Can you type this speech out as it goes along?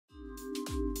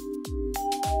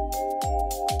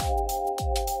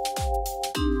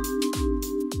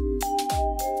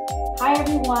Hi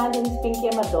everyone, this is Pinky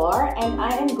Amador and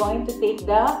I am going to take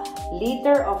the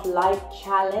Liter of Light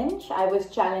Challenge. I was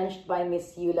challenged by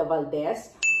Miss Eula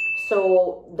Valdes.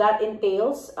 So that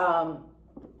entails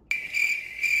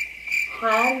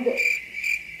hand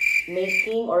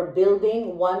making or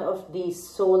building one of these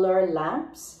solar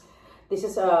lamps. This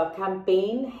is a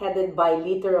campaign headed by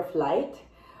Liter of Light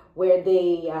where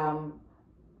they,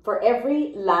 for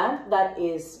every lamp that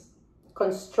is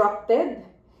constructed,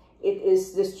 it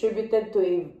is distributed to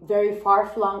a very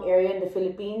far-flung area in the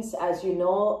Philippines. As you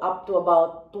know, up to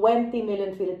about 20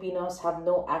 million Filipinos have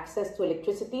no access to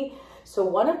electricity. So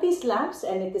one of these lamps,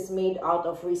 and it is made out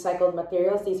of recycled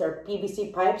materials, these are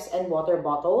PVC pipes and water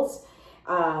bottles,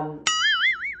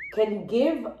 can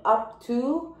give up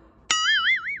to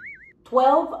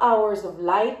 12 hours of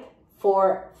light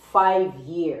for 5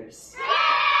 years.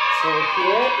 So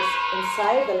here is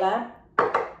inside the lamp.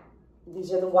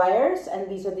 These are the wires and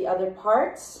these are the other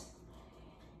parts.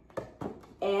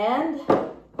 And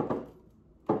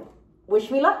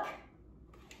wish me luck.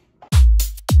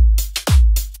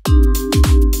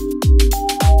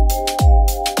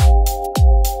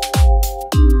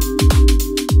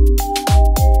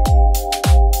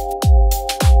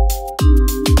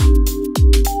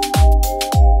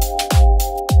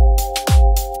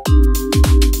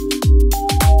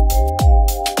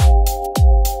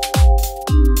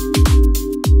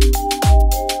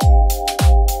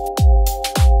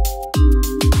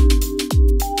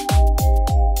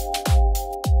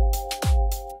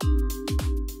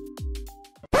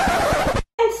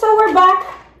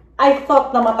 I thought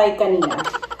namatay kanina.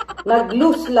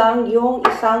 Nag-loose lang yung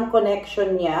isang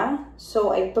connection niya.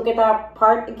 So, I took it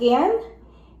apart again.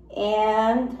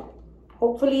 And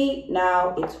hopefully,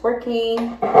 now it's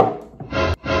working.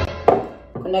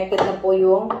 Connected na po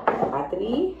yung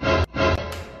battery.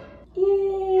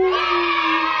 Yay!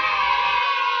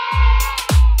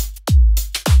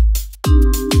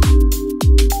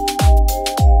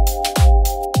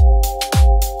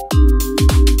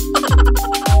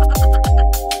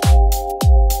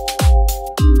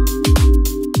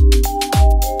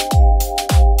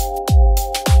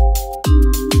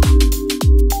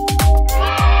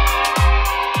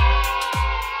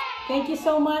 Thank you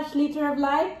so much, Liter of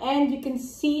Light, and you can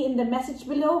see in the message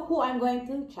below who I'm going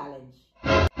to challenge.